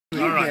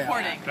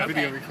recording.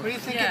 Video Okay. recording. What do you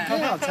think Yeah. it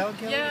come out? Tell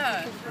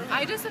Yeah,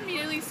 I just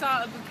immediately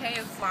saw a bouquet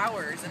of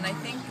flowers, and I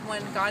think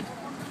when God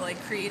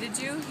created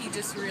you, He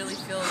just really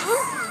feels,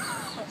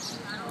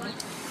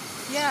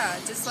 yeah,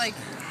 just like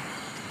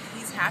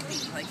He's happy.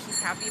 Like He's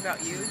happy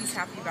about you. He's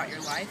happy about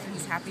your life, and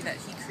He's happy that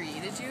He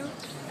created you.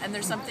 And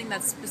there's something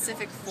that's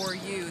specific for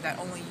you that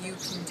only you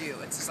can do.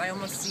 It's just I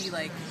almost see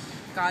like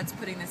God's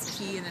putting this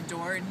key in a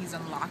door, and He's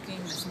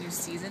unlocking this new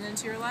season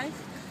into your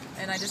life.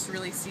 And I just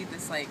really see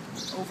this like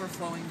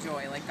overflowing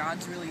joy. Like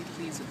God's really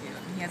pleased with you.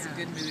 And He has a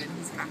good mood, and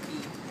He's happy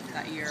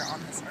that you're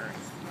on this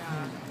earth.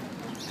 Yeah.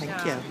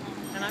 Thank you.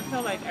 And I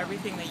feel like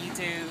everything that you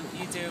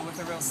do with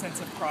a real sense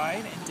of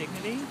pride and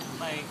dignity.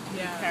 Like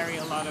you carry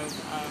a lot of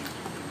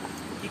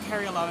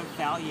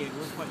value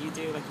with what you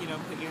do. Like you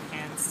don't put your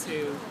hands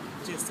to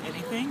just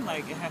anything.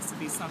 Like it has to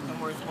be something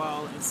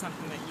worthwhile and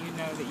something that you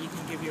know that you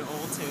can give your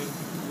all to.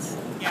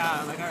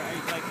 Yeah,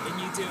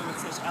 and you do it with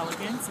such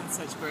elegance and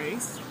such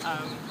grace,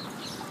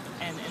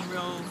 and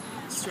real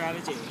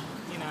strategy.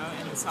 You know,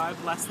 and so I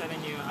bless that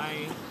in you.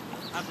 I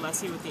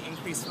bless you with the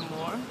increase for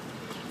more.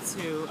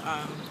 To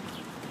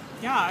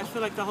I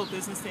feel like the whole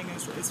business thing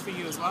is for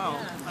you as well.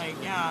 Like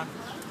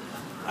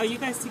are you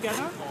guys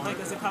together like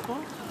as a couple?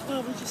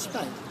 Well, we just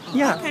spent.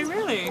 Yeah. Okay,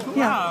 really?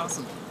 Yeah.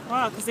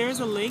 Wow, because there is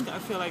a link I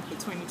feel like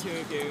between the two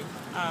of you.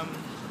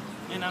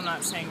 And I'm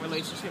not saying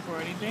relationship or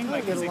anything. I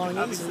Like get along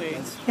obviously.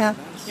 easily. Yeah.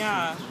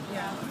 Yeah.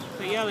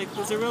 But yeah, like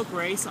there's a real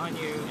grace on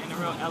you and a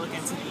real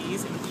elegance and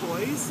ease and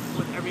poise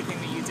with everything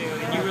that you do,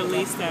 and you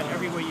release that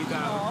everywhere you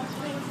go.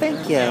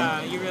 Thank you.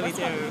 Yeah, you really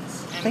do. And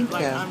Thank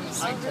like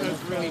you. it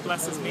really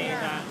blesses me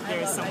that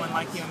there is someone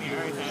like you on the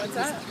earth.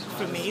 That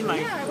for me,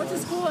 like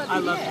I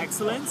love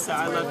excellence, so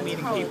I love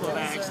meeting people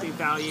that actually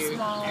value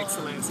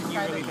excellence, and you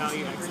really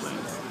value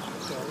excellence.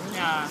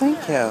 Yeah.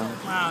 Thank you.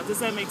 Wow. Does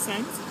that make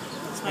sense?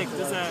 Like,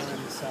 does that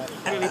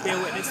really bear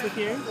witness with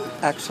you?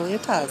 Actually,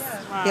 it does.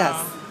 Wow. Yes.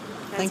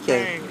 That's Thank you.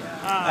 great.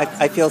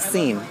 I feel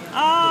seen.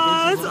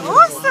 Oh, that's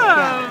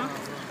awesome!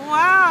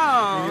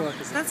 Wow,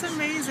 that's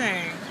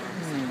amazing.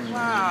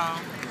 Wow.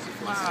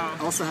 I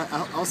also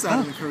had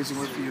an encouraging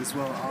word for you as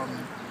well.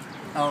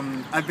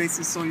 I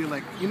basically saw you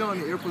on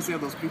the airports they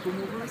have those people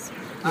movers.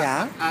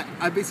 Yeah.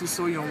 I basically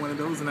saw you on one of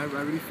those, and I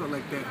really felt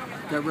like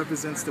that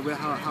represents the way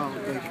how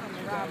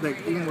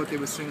even what they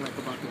were saying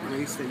about the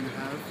grace that you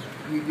have.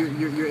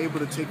 You're able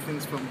to take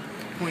things from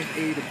point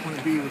A to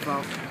point B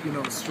without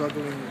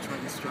struggling or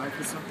trying to strive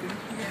for something.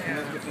 And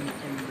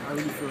I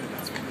really feel like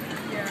that's for me.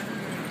 Yeah.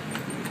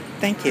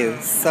 Thank you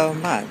so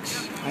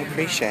much. I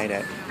appreciate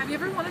it. Have you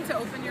ever wanted to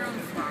open your own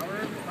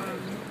flower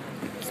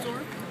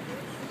store?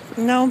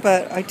 No,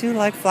 but I do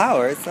like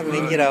flowers. I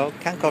mean,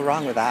 can't go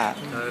wrong with that.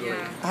 Totally.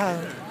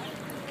 Yeah.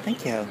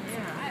 Thank you.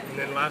 Yeah. And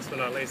then last but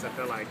not least, I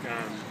feel like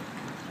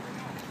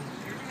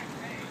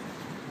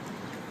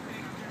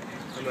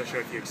I'm not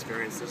sure if you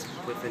experience this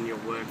within your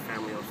work,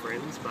 family, or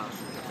friends, but I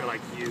feel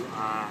like you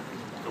are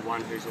the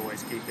one who's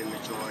always keeping the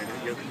joy.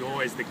 That you're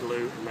always the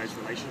glue in those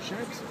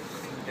relationships.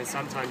 And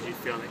sometimes you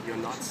feel that you're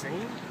not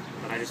seen,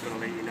 but I just want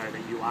to let you know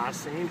that you are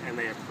seen and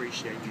they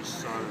appreciate you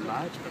so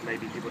much, but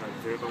maybe people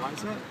don't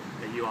verbalize it,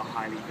 that you are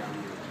highly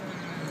valued.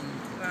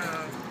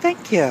 Wow.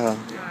 Thank you. Wow.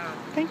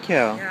 Thank you.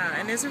 Yeah,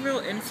 and there's a real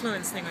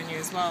influence thing on you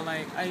as well.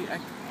 Like I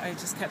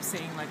just kept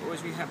seeing like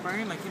Audrey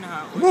Hepburn. Like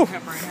how Audrey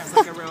Hepburn has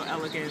like a real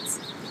elegance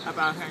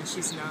about her, and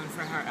she's known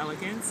for her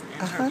elegance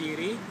and her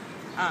beauty,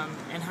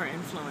 and her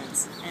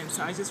influence. And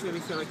so I just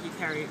really feel like you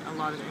carry a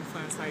lot of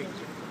influence.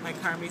 Like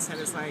Carmi said,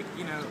 it's like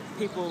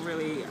people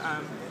really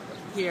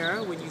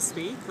hear when you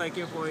speak. Like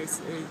your voice,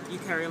 you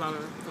carry a lot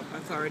of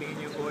authority in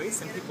your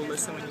voice, and people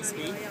listen when you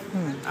speak.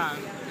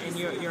 And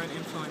you're an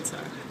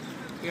influencer.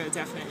 You're a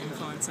definite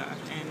influencer,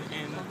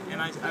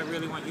 and I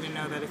really want you to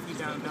know that if you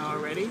don't know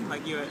already,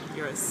 like you're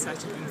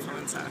such an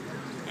influencer,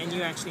 and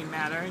you actually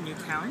matter and you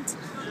count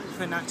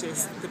for not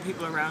just the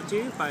people around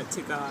you, but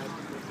to God.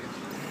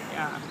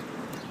 Yeah.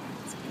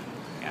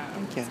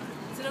 Thank you.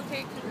 Is it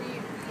okay? Can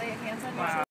we lay hands on you? Wow.